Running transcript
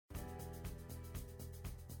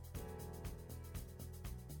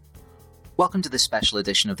Welcome to this special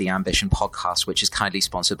edition of the Ambition podcast, which is kindly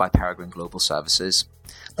sponsored by Peregrine Global Services.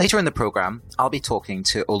 Later in the programme, I'll be talking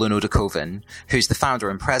to Olun Odekovin, who's the founder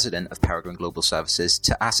and president of Peregrine Global Services,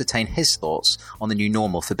 to ascertain his thoughts on the new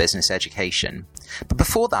normal for business education. But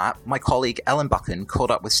before that, my colleague Ellen Buchan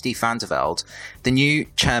caught up with Steve van der Velde, the new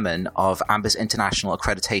chairman of AMBA's International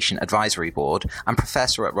Accreditation Advisory Board and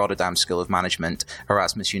professor at Rotterdam School of Management,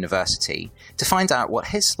 Erasmus University, to find out what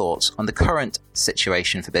his thoughts on the current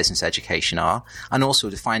situation for business education are, and also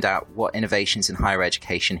to find out what innovations in higher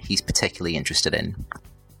education he's particularly interested in.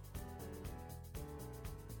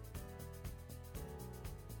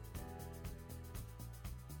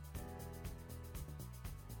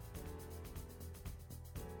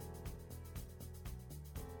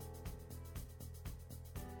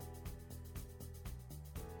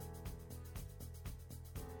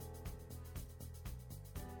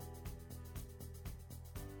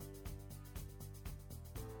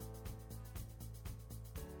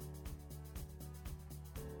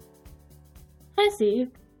 Hi Steve,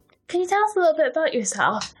 can you tell us a little bit about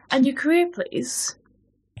yourself and your career, please?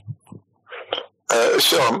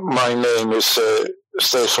 Sure, my name is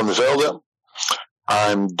Steve van der Velde.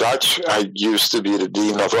 I'm Dutch. I used to be the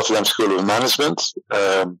Dean of Rotterdam School of Management.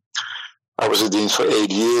 I was the Dean for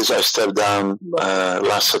 8 years. I stepped down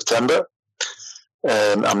last September,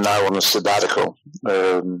 and I'm now on a sabbatical.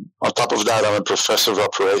 On top of that, I'm a professor of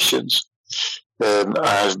operations.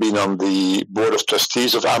 I've been on the board of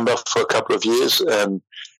trustees of AMBA for a couple of years, and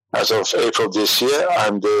as of April this year,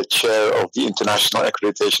 I'm the chair of the International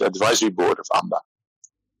Accreditation Advisory Board of AMBA.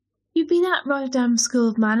 You've been at Rotterdam School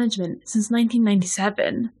of Management since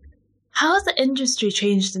 1997. How has the industry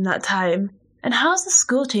changed in that time, and how has the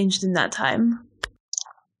school changed in that time?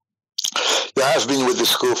 Yeah, I've been with the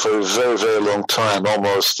school for a very, very long time,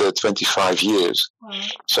 almost 25 years. Wow.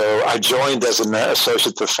 So I joined as an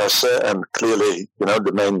associate professor, and clearly,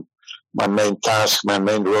 my main task, my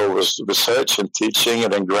main role was research and teaching,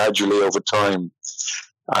 and then gradually over time,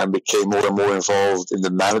 I became more and more involved in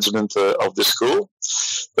the management of the school.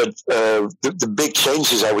 But the big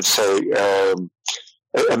changes, I would say,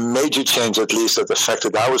 a major change at least that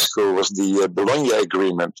affected our school was the Bologna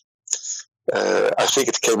Agreement. I think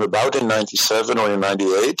it came about in 97 or in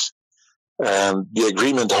 98. The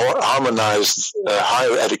agreement harmonized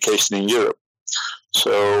higher education in Europe.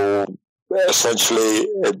 So essentially,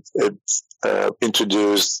 it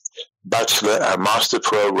introduced bachelor and master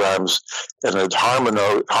programs, and it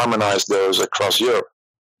harmonized those across Europe.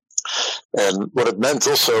 And what it meant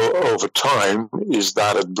also over time is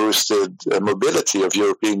that it boosted mobility of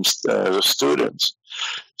European students.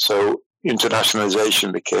 So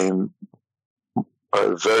internationalization became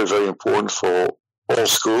very, very important for all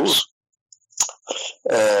schools.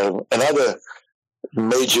 Another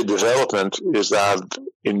major development is that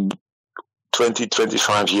in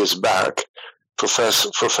 25 years back,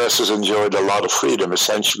 professors enjoyed a lot of freedom.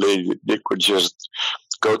 Essentially, they could just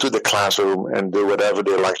go to the classroom and do whatever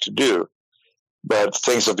they like to do. But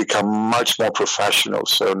things have become much more professional.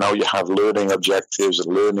 So now you have learning objectives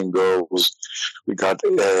and learning goals. We got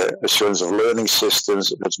assurance of learning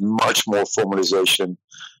systems. There's much more formalization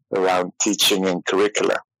around teaching and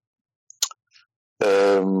curricula.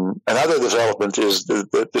 Another development is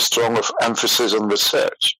the stronger emphasis on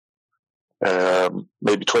research.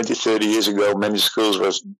 Maybe 20, 30 years ago, many schools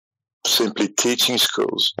were simply teaching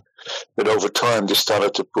schools. But over time, they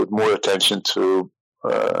started to put more attention to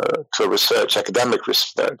research, academic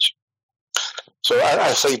research. So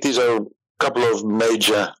I think these are a couple of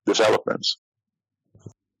major developments.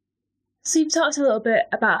 So you've talked a little bit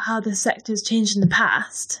about how the sector has changed in the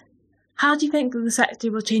past. How do you think that the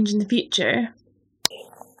sector will change in the future?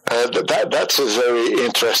 That's a very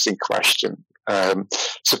interesting question.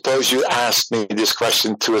 Suppose you asked me this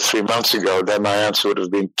question 2 or 3 months ago, then my answer would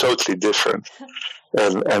have been totally different.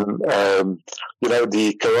 And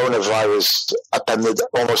the coronavirus upended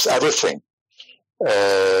almost everything.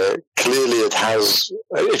 Clearly, it has.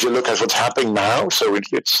 If you look at what's happening now, so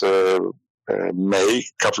it's May,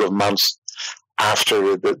 a couple of months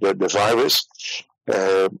after the virus.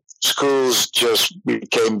 Schools just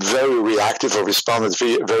became very reactive or responded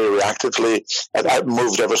very reactively and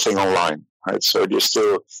moved everything online. Right, so they're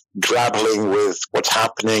still grappling with what's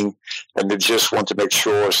happening, and they just want to make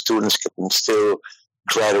sure students can still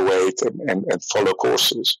graduate and follow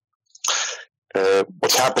courses.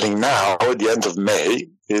 What's happening now at the end of May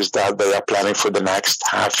is that they are planning for the next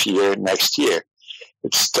half year next year.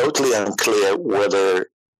 It's totally unclear whether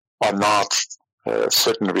or not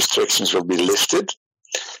certain restrictions will be lifted.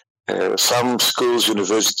 Some schools,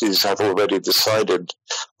 universities have already decided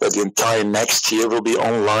that the entire next year will be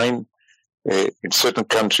online. In certain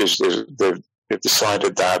countries, they've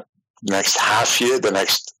decided that next half year, the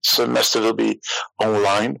next semester will be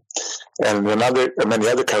online. And in many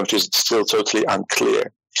other countries, it's still totally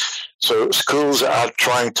unclear. So schools are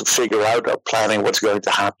trying to figure out or planning what's going to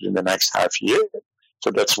happen in the next half year. So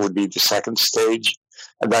that would be the second stage.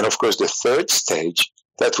 And then, of course, the third stage,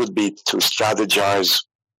 that would be to strategize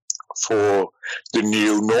for the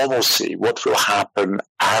new normalcy. What will happen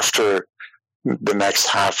after the next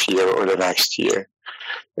half year or the next year?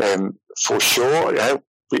 And for sure,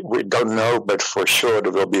 we don't know, but for sure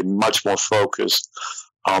there will be much more focus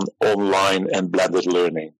on online and blended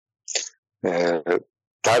learning.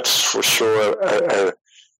 That's for sure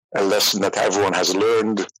a lesson that everyone has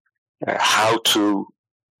learned, how to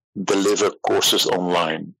deliver courses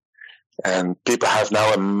online. And people have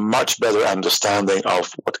now a much better understanding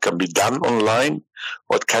of what can be done online,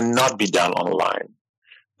 what cannot be done online.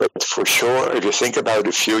 But for sure, if you think about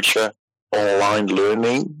the future, online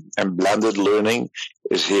learning and blended learning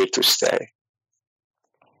is here to stay.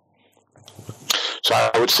 So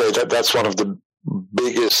I would say that that's one of the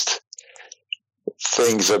biggest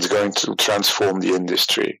things that's going to transform the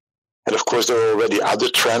industry. And of course, there are already other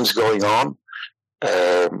trends going on.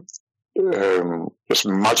 There's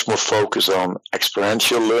much more focus on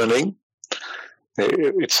experiential learning.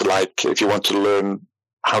 It's like if you want to learn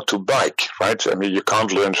how to bike, right? I mean, you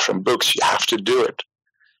can't learn from books. You have to do it.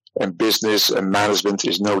 And business and management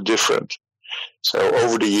is no different. So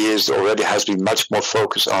over the years, there already has been much more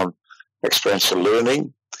focus on experiential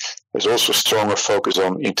learning. There's also stronger focus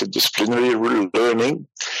on interdisciplinary learning.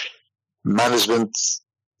 Management,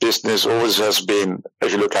 business always has been,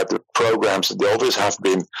 if you look at the programs, they always have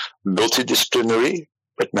been multidisciplinary,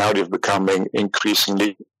 but now they're becoming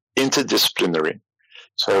increasingly interdisciplinary.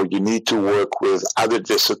 So you need to work with other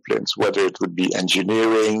disciplines, whether it would be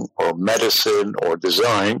engineering or medicine or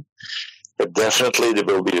design, but definitely there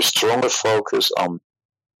will be a stronger focus on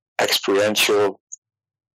experiential,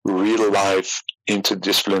 real-life,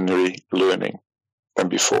 interdisciplinary learning than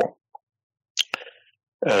before.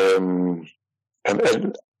 And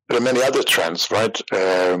there are many other trends, right?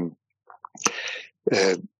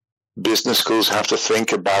 Business schools have to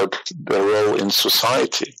think about their role in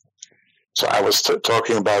society. So I was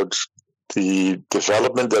talking about the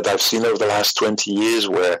development that I've seen over the last 20 years,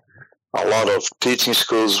 where a lot of teaching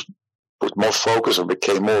schools put more focus or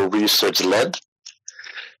became more research-led.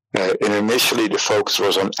 And initially, the focus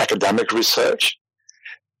was on academic research.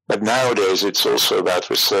 But nowadays, it's also about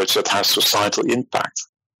research that has societal impact.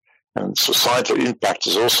 And societal impact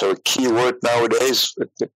is also a key word nowadays.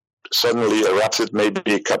 It suddenly erupted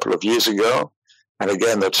maybe a couple of years ago. And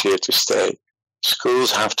again, that's here to stay.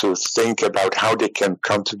 Schools have to think about how they can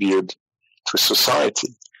contribute to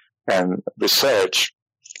society. And research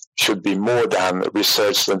should be more than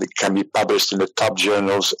research that can be published in the top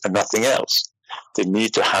journals and nothing else. They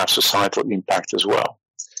need to have societal impact as well.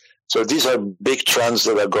 So these are big trends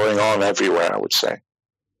that are going on everywhere, I would say.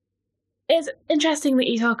 It's interesting that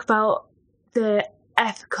you talk about the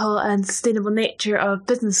ethical and sustainable nature of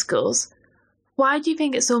business schools. Why do you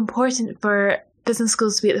think it's so important for business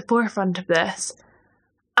schools to be at the forefront of this?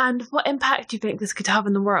 And what impact do you think this could have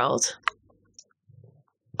in the world?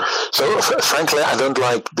 So, frankly, I don't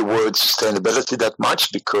like the word sustainability that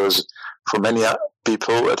much because for many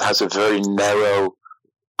people it has a very narrow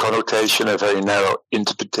connotation, a very narrow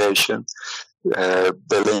interpretation. They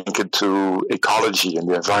link it to ecology and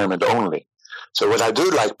the environment only. So what I do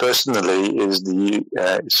like personally is the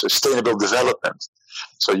sustainable development.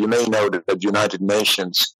 So you may know that the United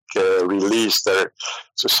Nations released their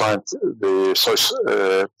the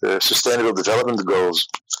Sustainable Development Goals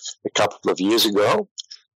a couple of years ago.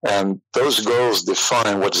 And those goals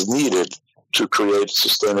define what's needed to create a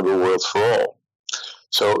sustainable world for all.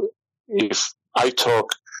 So if I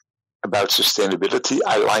talk about sustainability,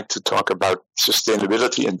 I like to talk about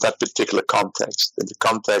sustainability in that particular context, in the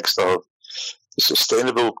context of the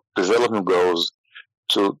Sustainable Development Goals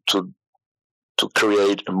to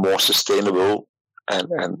create a more sustainable and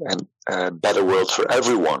better world for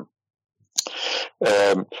everyone.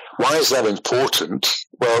 Why is that important?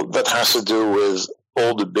 Well, that has to do with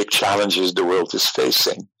all the big challenges the world is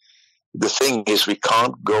facing. The thing is, we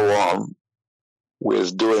can't go on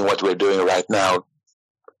with doing what we're doing right now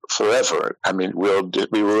forever. I mean,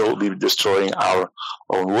 we will be destroying our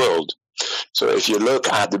own world. So if you look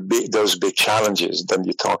at those big challenges, then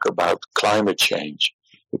you talk about climate change,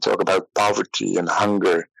 you talk about poverty and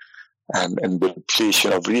hunger and the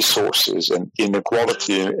depletion of resources and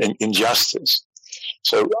inequality and injustice.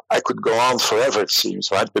 So I could go on forever, it seems,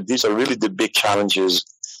 right? But these are really the big challenges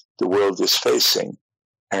the world is facing.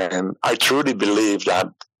 And I truly believe that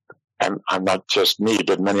and I'm not just me,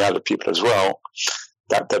 but many other people as well,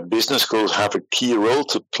 that business schools have a key role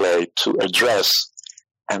to play to address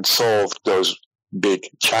and solve those big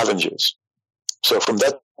challenges. So from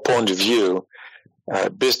that point of view,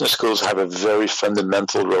 business schools have a very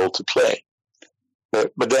fundamental role to play.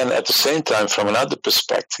 But then at the same time, from another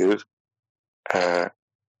perspective,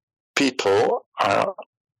 people are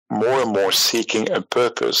more and more seeking a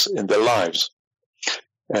purpose in their lives.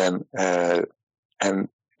 And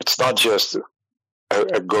it's not just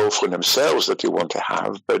a goal for themselves that they want to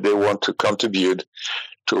have, but they want to contribute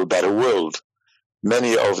to a better world.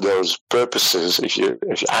 Many of those purposes, if you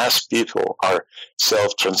ask people, are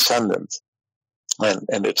self-transcendent.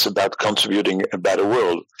 And it's about contributing a better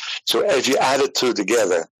world. So if you add the two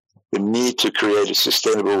together, the need to create a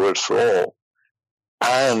sustainable world for all,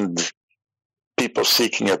 and people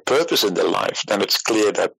seeking a purpose in their life, then it's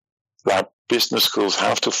clear that business schools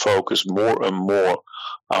have to focus more and more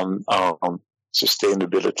on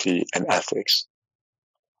sustainability and ethics.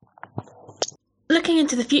 Looking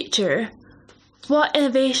into the future, what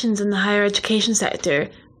innovations in the higher education sector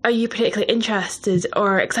are you particularly interested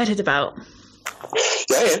or excited about?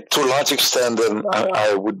 Yeah, to a large extent,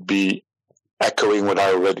 I would be echoing what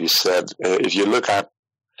I already said. If you look at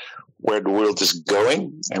where the world is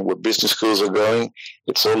going and where business schools are going,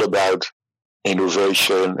 it's all about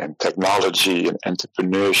innovation and technology and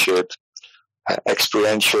entrepreneurship,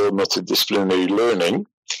 experiential, multidisciplinary learning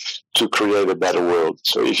to create a better world.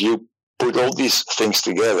 So if you put all these things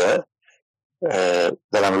together, then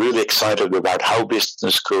I'm really excited about how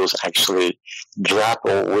business schools actually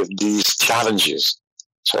grapple with these challenges.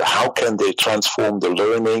 So how can they transform the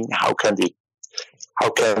learning? How can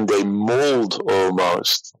they mold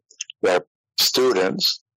almost their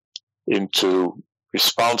students into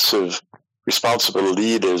responsible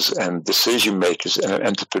leaders and decision makers and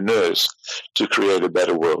entrepreneurs to create a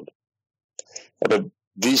better world? But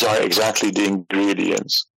these are exactly the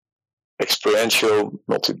ingredients: experiential,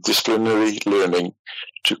 multidisciplinary learning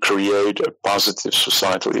to create a positive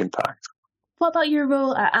societal impact. What about your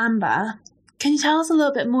role at AMBA? Can you tell us a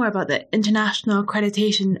little bit more about the International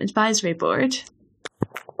Accreditation Advisory Board?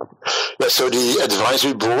 Yeah, so the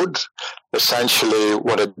advisory board, essentially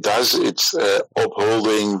what it does, it's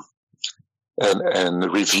upholding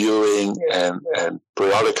and reviewing and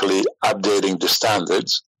periodically updating the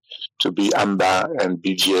standards to be AMBA and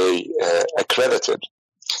BGA accredited.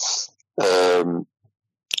 In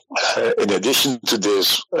addition to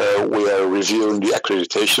this, we are reviewing the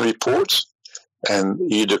accreditation reports and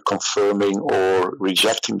either confirming or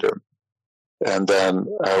rejecting them. And then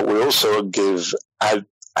we also give ad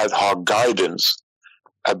hoc guidance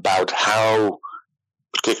about how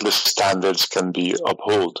particular standards can be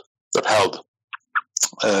upheld.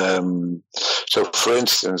 So, for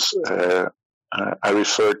instance, I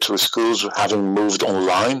referred to schools having moved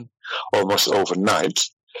online almost overnight.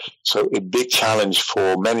 So a big challenge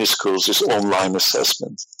for many schools is online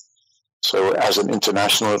assessment. So as an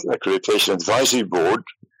International Accreditation Advisory Board,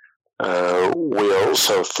 we are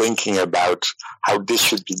also thinking about how this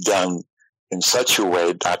should be done in such a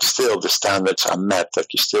way that still the standards are met,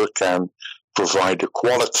 that you still can provide the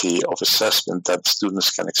quality of assessment that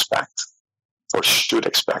students can expect or should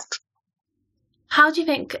expect. How do you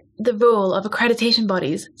think the role of accreditation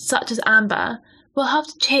bodies, such as AMBA, will have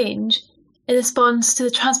to change in response to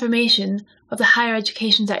the transformation of the higher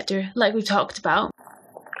education sector, like we've talked about?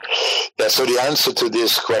 Yeah, so the answer to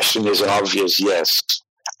this question is an obvious yes.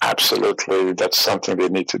 Absolutely, that's something they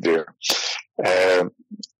need to do.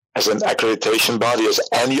 As an accreditation body, as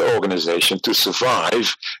any organization, to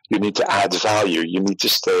survive, you need to add value. You need to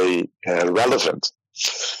stay relevant.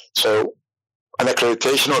 So an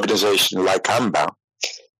accreditation organization like AMBA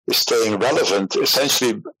is staying relevant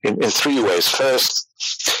essentially in three ways. First,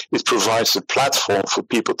 it provides a platform for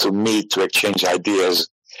people to meet, to exchange ideas,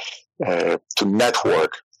 to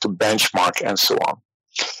network, to benchmark, and so on.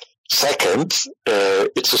 Second,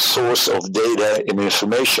 it's a source of data and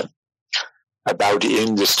information about the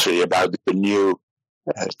industry, about the new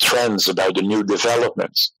trends, about the new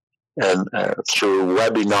developments, and through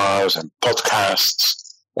webinars and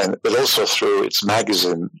podcasts, but also through its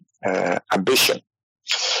magazine, Ambition.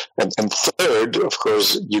 And third, of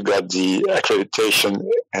course, you got the accreditation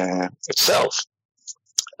itself.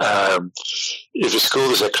 If a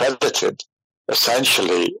school is accredited,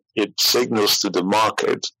 essentially it signals to the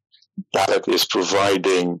market that it is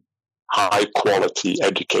providing high quality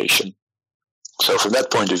education. So from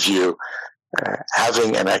that point of view,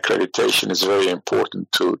 having an accreditation is very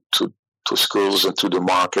important to schools and to the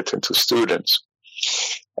market and to students.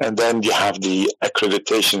 And then you have the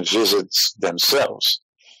accreditation visits themselves.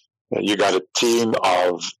 You got a team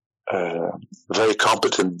of very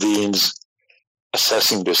competent deans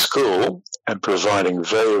assessing the school and providing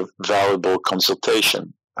very valuable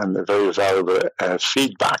consultation and very valuable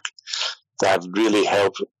feedback that really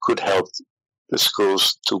could help the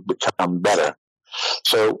schools to become better.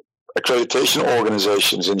 So accreditation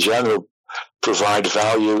organizations in general provide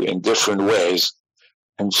value in different ways.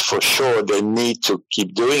 And for sure, they need to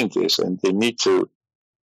keep doing this, and they need to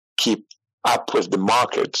keep up with the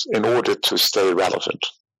market in order to stay relevant.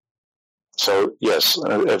 So, yes,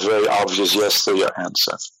 a very obvious yes to your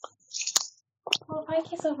answer. Well,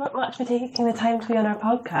 thank you so much for taking the time to be on our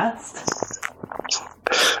podcast.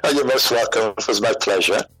 Oh, you're most welcome. It was my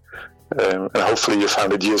pleasure. And hopefully you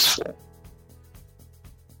found it useful.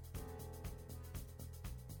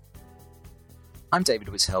 I'm David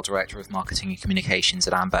Woodshill, Director of Marketing and Communications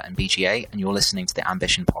at Amber and BGA, and you're listening to the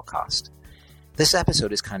Ambition Podcast. This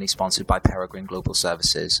episode is kindly sponsored by Peregrine Global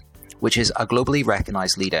Services, which is a globally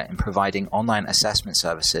recognized leader in providing online assessment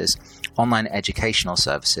services, online educational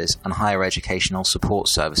services, and higher educational support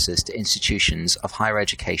services to institutions of higher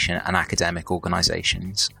education and academic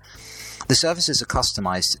organizations. The services are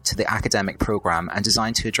customized to the academic program and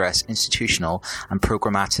designed to address institutional and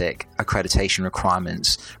programmatic accreditation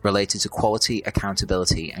requirements related to quality,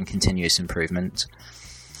 accountability, and continuous improvement.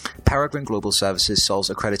 Peregrine Global Services solves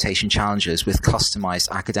accreditation challenges with customized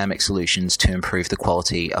academic solutions to improve the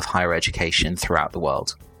quality of higher education throughout the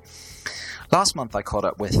world. Last month, I caught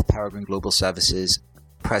up with Peregrine Global Services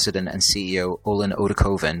President and CEO Olin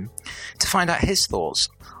Odukovan to find out his thoughts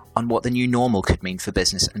on what the new normal could mean for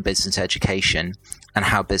business and business education and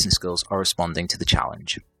how business schools are responding to the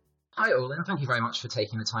challenge. Hi, Olin. Thank you very much for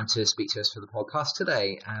taking the time to speak to us for the podcast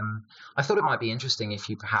today. I thought it might be interesting if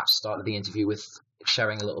you perhaps started the interview with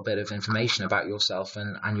sharing a little bit of information about yourself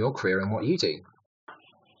and your career and what you do.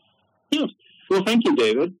 Yes. Well, thank you,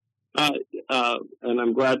 David. And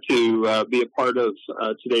I'm glad to be a part of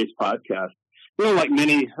today's podcast. You know, like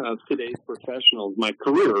many of today's professionals, my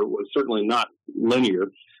career was certainly not linear.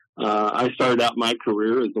 I started out my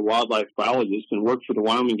career as a wildlife biologist and worked for the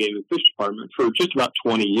Wyoming Game and Fish Department for just about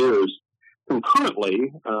 20 years.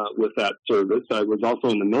 Concurrently with that service, I was also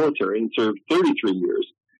in the military and served 33 years.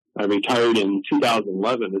 I retired in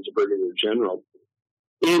 2011 as a brigadier general.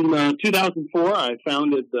 In 2004, I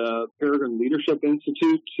founded the Peregrine Leadership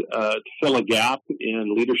Institute to fill a gap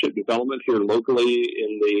in leadership development here locally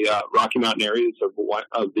in the Rocky Mountain areas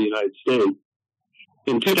of the United States.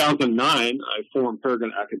 In 2009, I formed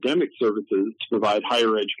Peregrine Academic Services to provide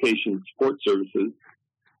higher education support services.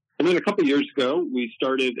 And then a couple of years ago, we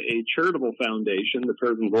started a charitable foundation, the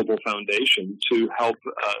Peregrine Global Foundation, to help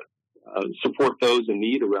support those in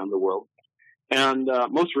need around the world. And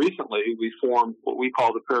most recently, we formed what we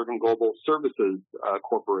call the Peregrine Global Services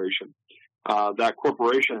Corporation. That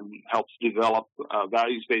corporation helps develop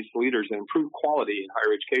values-based leaders and improve quality in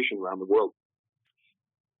higher education around the world.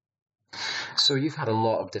 So you've had a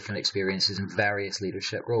lot of different experiences in various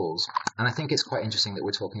leadership roles. And I think it's quite interesting that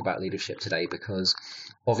we're talking about leadership today because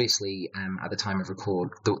obviously at the time of record,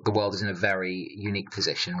 the world is in a very unique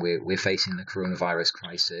position. We're facing the coronavirus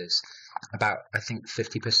crisis. About, I think,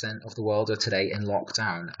 50% of the world are today in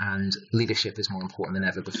lockdown, and leadership is more important than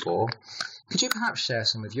ever before. Could you perhaps share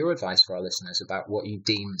some of your advice for our listeners about what you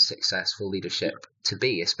deem successful leadership to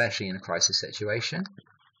be, especially in a crisis situation?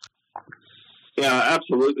 Yeah,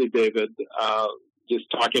 absolutely, David. Just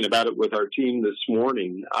talking about it with our team this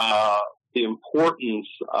morning, the importance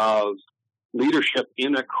of leadership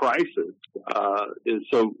in a crisis is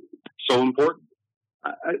so important.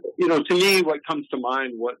 To me, what comes to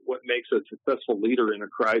mind, what makes a successful leader in a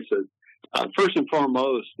crisis, first and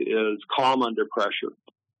foremost, is calm under pressure.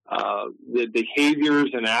 The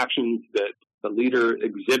behaviors and actions that the leader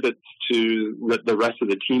exhibits to the rest of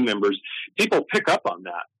the team members, people pick up on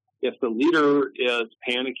that. If the leader is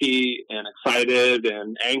panicky and excited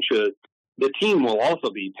and anxious, the team will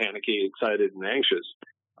also be panicky, excited, and anxious.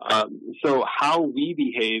 So how we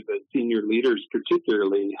behave as senior leaders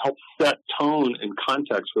particularly helps set tone and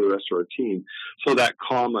context for the rest of our team, so that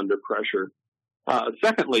calm under pressure.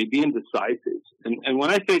 Secondly, being decisive. And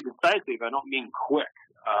when I say decisive, I don't mean quick,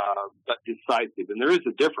 but decisive. And there is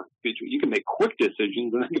a difference between, you can make quick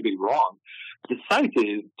decisions and they can be wrong.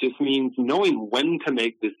 Decisive just means knowing when to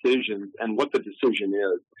make decisions and what the decision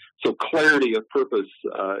is. So clarity of purpose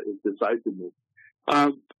is decisiveness.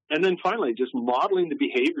 And then finally, just modeling the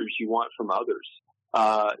behaviors you want from others.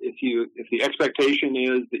 If the expectation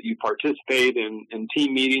is that you participate in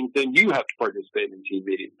team meetings, then you have to participate in team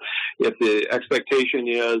meetings. If the expectation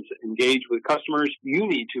is engage with customers, you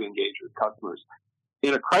need to engage with customers.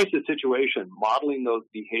 In a crisis situation, modeling those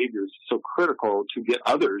behaviors is so critical to get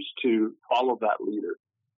others to follow that leader.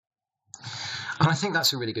 And I think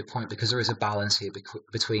that's a really good point, because there is a balance here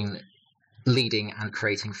between leading and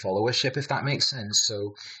creating followership, if that makes sense.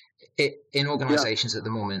 So in organizations at the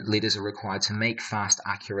moment, leaders are required to make fast,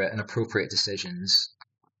 accurate, and appropriate decisions,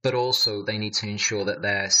 but also they need to ensure that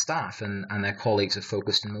their staff and their colleagues are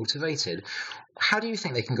focused and motivated. How do you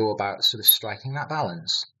think they can go about sort of striking that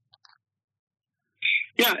balance?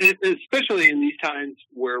 Yeah, especially in these times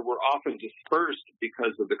where we're often dispersed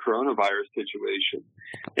because of the coronavirus situation.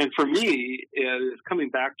 And for me, it is coming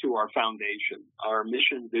back to our foundation, our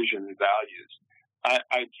mission, vision, and values.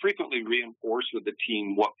 I frequently reinforce with the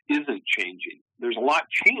team what isn't changing. There's a lot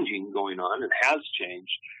changing going on and has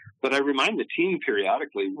changed, but I remind the team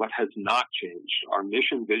periodically what has not changed. Our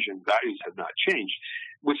mission, vision, values have not changed,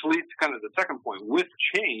 which leads to kind of the second point. With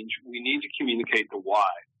change, we need to communicate the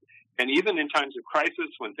why. And even in times of crisis,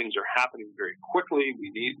 when things are happening very quickly, we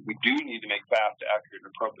do need to make fast, accurate,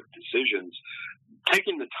 and appropriate decisions.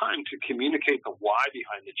 Taking the time to communicate the why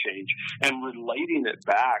behind the change and relating it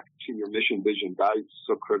back to your mission, vision, values is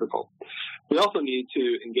so critical. We also need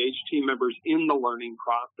to engage team members in the learning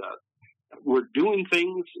process. We're doing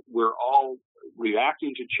things, we're all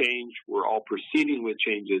reacting to change, we're all proceeding with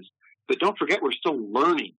changes, but don't forget we're still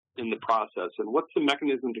learning in the process. And what's the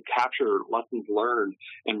mechanism to capture lessons learned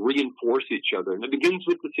and reinforce each other? And it begins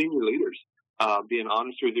with the senior leaders, being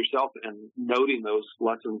honest with yourself and noting those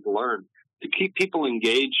lessons learned to keep people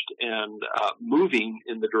engaged and moving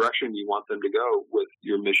in the direction you want them to go with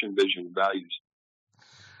your mission, vision, and values.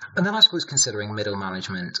 And then I suppose considering middle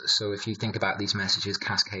management, so if you think about these messages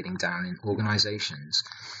cascading down in organizations,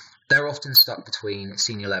 they're often stuck between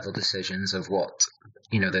senior level decisions of what,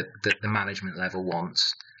 the management level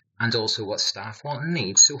wants and also what staff want and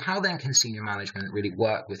need. So how then can senior management really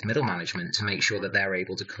work with middle management to make sure that they're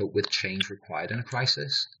able to cope with change required in a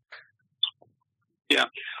crisis? Yeah,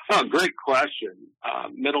 great question.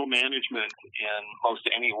 Middle management in most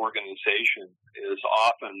any organization is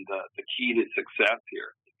often the key to success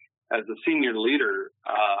here. As a senior leader,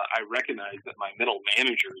 I recognize that my middle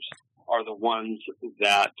managers are the ones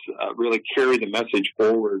that really carry the message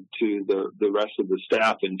forward to the rest of the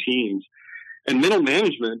staff and teams. And middle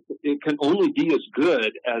management, it can only be as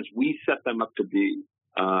good as we set them up to be.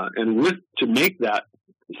 And to make that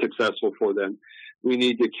successful for them, we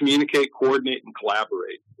need to communicate, coordinate, and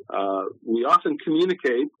collaborate. We often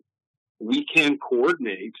communicate, we can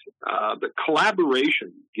coordinate, but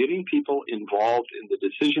collaboration, getting people involved in the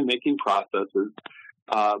decision-making processes,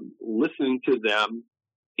 listening to them,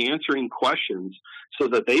 answering questions so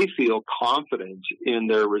that they feel confident in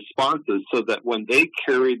their responses, so that when they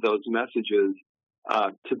carry those messages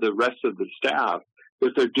to the rest of the staff,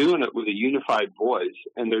 that they're doing it with a unified voice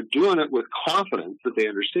and they're doing it with confidence that they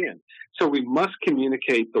understand. So we must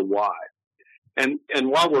communicate the why. And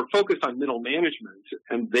while we're focused on middle management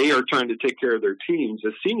and they are trying to take care of their teams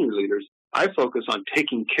as senior leaders, I focus on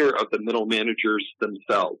taking care of the middle managers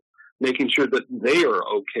themselves, making sure that they are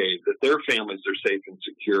okay, that their families are safe and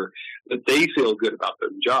secure, that they feel good about their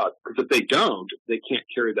job. Because if they don't, they can't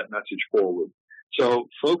carry that message forward. So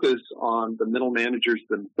focus on the middle managers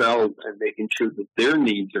themselves and making sure that their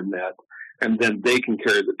needs are met, and then they can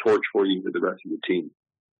carry the torch for you to the rest of the team.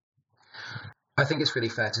 I think it's really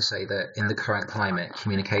fair to say that in the current climate,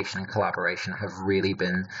 communication and collaboration have really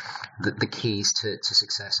been the keys to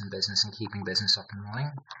success in business and keeping business up and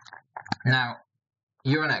running. Now,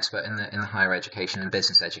 you're an expert in the higher education and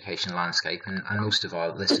business education landscape, and most of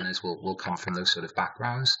our listeners will come from those sort of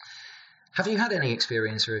backgrounds. Have you had any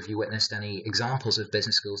experience, or have you witnessed any examples of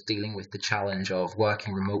business schools dealing with the challenge of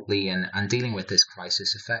working remotely and dealing with this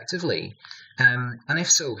crisis effectively? And if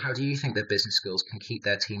so, how do you think that business schools can keep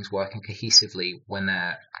their teams working cohesively when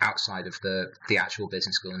they're outside of the actual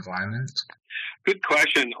business school environment? Good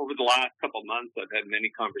question. Over the last couple of months, I've had many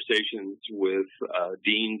conversations with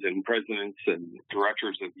deans and presidents and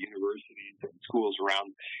directors of universities and schools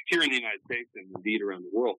around here in the United States and indeed around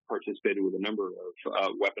the world. Participated with a number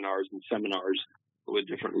of webinars and seminars with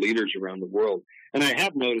different leaders around the world. And I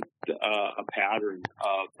have noticed a pattern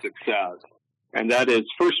of success, and that is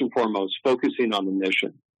first and foremost focusing on the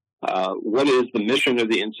mission. What is the mission of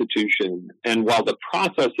the institution? And while the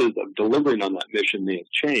processes of delivering on that mission may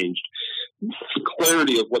have changed, the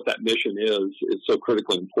clarity of what that mission is so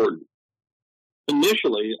critically important.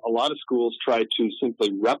 Initially, a lot of schools try to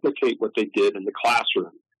simply replicate what they did in the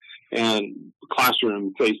classroom, and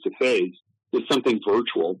classroom face-to-face is something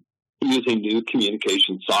virtual using new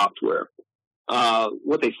communication software.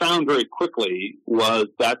 What they found very quickly was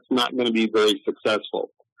that's not going to be very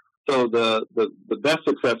successful. So the best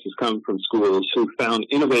success has come from schools who found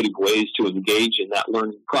innovative ways to engage in that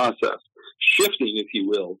learning process, shifting, if you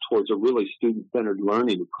will, towards a really student-centered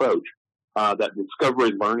learning approach. that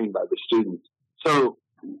discovery learning by the students. So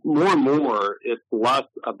more and more, it's less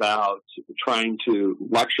about trying to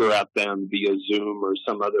lecture at them via Zoom or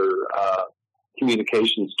some other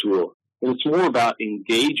communications tool. And it's more about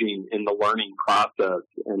engaging in the learning process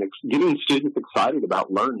and getting students excited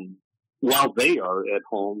about learning while they are at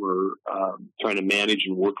home or trying to manage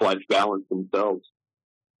and work-life balance themselves.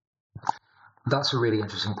 That's a really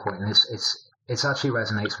interesting point, and it actually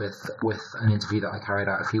resonates with an interview that I carried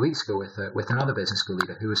out a few weeks ago with another business school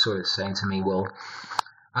leader who was sort of saying to me, well,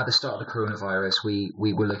 at the start of the coronavirus, we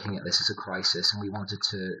were looking at this as a crisis, and we wanted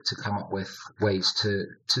to come up with ways to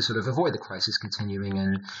sort of avoid the crisis continuing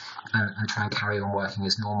and try and carry on working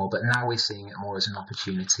as normal. But now we're seeing it more as an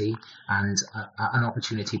opportunity, and an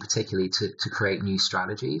opportunity particularly to create new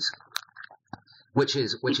strategies, which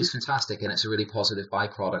is fantastic, and it's a really positive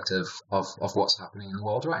byproduct of what's happening in the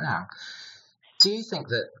world right now. Do you think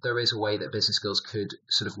that there is a way that business schools could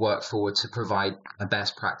sort of work forward to provide a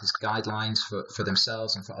best practice guidelines for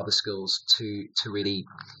themselves and for other schools to really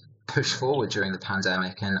push forward during the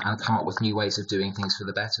pandemic and come up with new ways of doing things for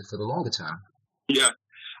the better for the longer term? Yeah,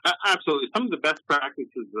 absolutely. Some of the best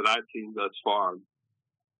practices that I've seen thus far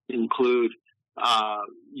include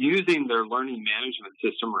using their learning management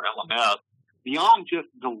system or LMS beyond just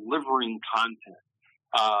delivering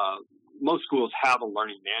content. Most schools have a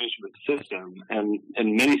learning management system, and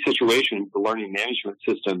in many situations, the learning management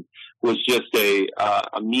system was just a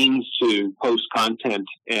means to post content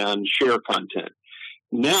and share content.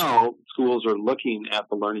 Now, schools are looking at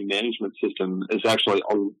the learning management system as actually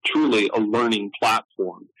truly a learning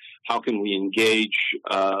platform. How can we engage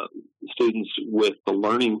students with the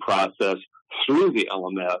learning process through the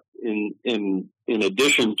LMS in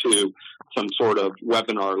addition to some sort of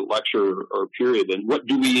webinar, lecture, or period? And what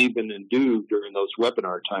do we even do during those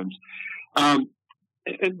webinar times? And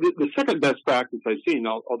the second best practice I've seen,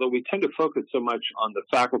 although we tend to focus so much on the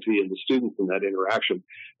faculty and the students in that interaction,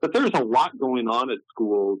 but there's a lot going on at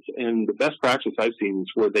schools, and the best practice I've seen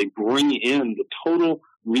is where they bring in the total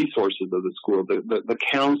resources of the school, the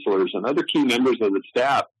counselors and other key members of the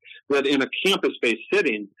staff that in a campus-based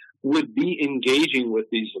setting would be engaging with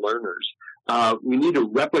these learners. We need to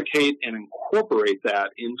replicate and incorporate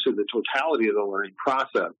that into the totality of the learning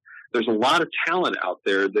process. There's a lot of talent out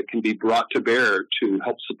there that can be brought to bear to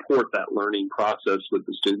help support that learning process with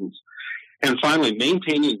the students. And finally,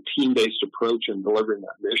 maintaining a team-based approach and delivering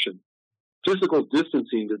that mission. Physical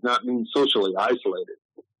distancing does not mean socially isolated.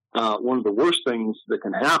 One of the worst things that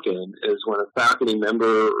can happen is when a faculty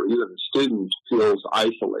member or even a student feels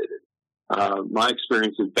isolated. My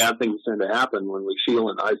experience is bad things tend to happen when we feel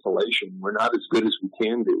in isolation. We're not as good as we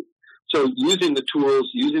can be. So using the tools,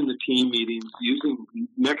 using the team meetings, using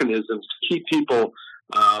mechanisms to keep people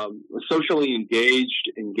socially engaged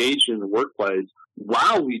in the workplace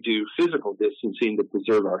while we do physical distancing to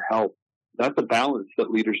preserve our health, that's a balance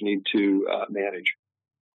that leaders need to manage.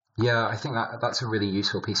 Yeah, I think that's a really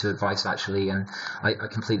useful piece of advice, actually, and I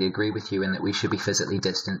completely agree with you in that we should be physically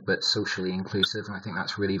distant but socially inclusive, and I think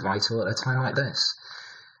that's really vital at a time like this.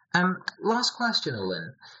 Last question,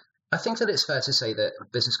 Olin. I think that it's fair to say that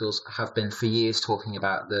business schools have been for years talking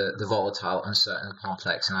about the volatile, uncertain,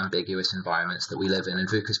 complex and ambiguous environments that we live in, and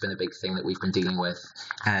VUCA has been a big thing that we've been dealing with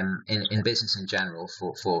in business in general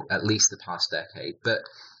for at least the past decade. But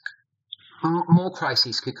more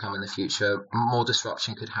crises could come in the future, more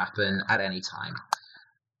disruption could happen at any time.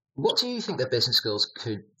 What do you think that business schools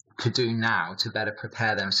could do now to better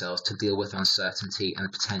prepare themselves to deal with uncertainty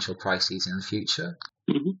and potential crises in the future?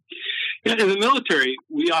 Mm-hmm. Yeah, in the military,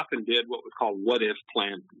 we often did what was called what-if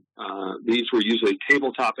planning. These were usually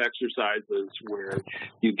tabletop exercises where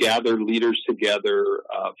you gather leaders together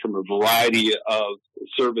from a variety of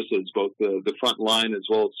services, both the front line as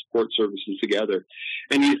well as support services together.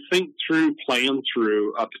 And you plan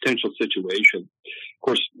through a potential situation. Of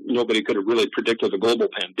course, nobody could have really predicted a global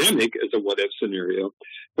pandemic as a what-if scenario,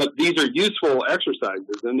 but these are useful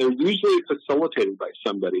exercises, and they're usually facilitated by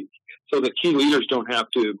somebody so that key leaders don't have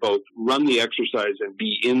to both run the exercise and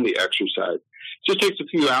be in the exercise. It just takes a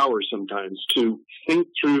few hours sometimes to think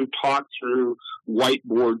through, talk through,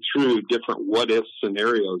 whiteboard through different what-if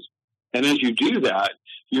scenarios. And as you do that,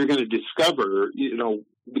 you're going to discover,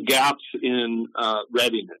 the gaps in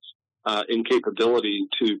readiness, in capability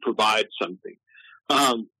to provide something.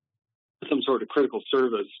 Some sort of critical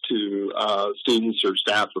service to students or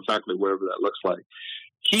staff or faculty, whatever that looks like.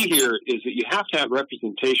 Key here is that you have to have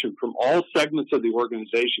representation from all segments of the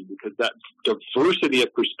organization, because that diversity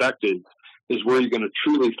of perspectives is where you're going to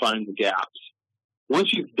truly find the gaps.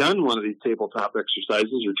 Once you've done one of these tabletop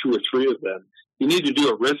exercises, or two or three of them, you need to do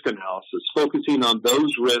a risk analysis, focusing on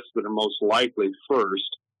those risks that are most likely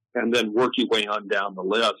first, and then work your way on down the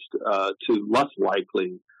list to less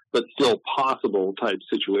likely but still possible type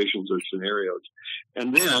situations or scenarios,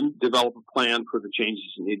 and then develop a plan for the changes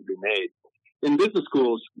that need to be made. In business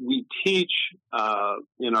schools, we teach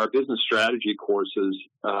in our business strategy courses,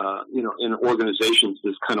 in organizations,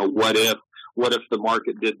 this kind of what if the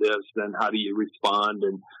market did this, then how do you respond,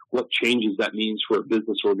 and what changes that means for a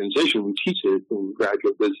business organization. We teach it in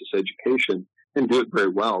graduate business education and do it very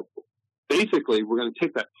well. Basically, we're going to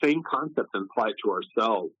take that same concept and apply it to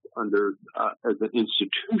ourselves under as an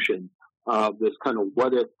institution, this kind of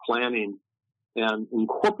what-if planning, and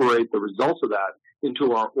incorporate the results of that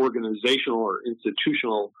into our organizational or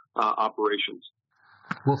institutional operations.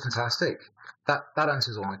 Well, fantastic. That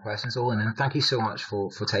answers all my questions, Olin, and thank you so much for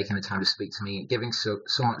taking the time to speak to me, giving so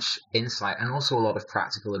much insight and also a lot of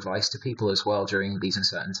practical advice to people as well during these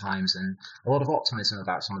uncertain times, and a lot of optimism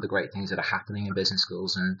about some of the great things that are happening in business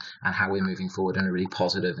schools and how we're moving forward in a really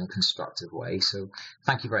positive and constructive way. So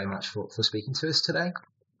thank you very much for speaking to us today.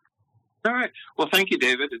 All right. Well, thank you,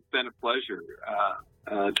 David. It's been a pleasure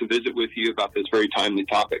to visit with you about this very timely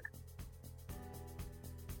topic.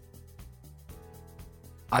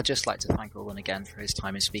 I'd just like to thank Olin again for his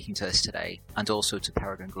time in speaking to us today, and also to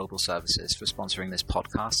Peregrine Global Services for sponsoring this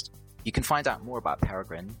podcast. You can find out more about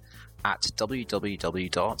Peregrine at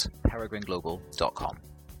www.peregrineglobal.com.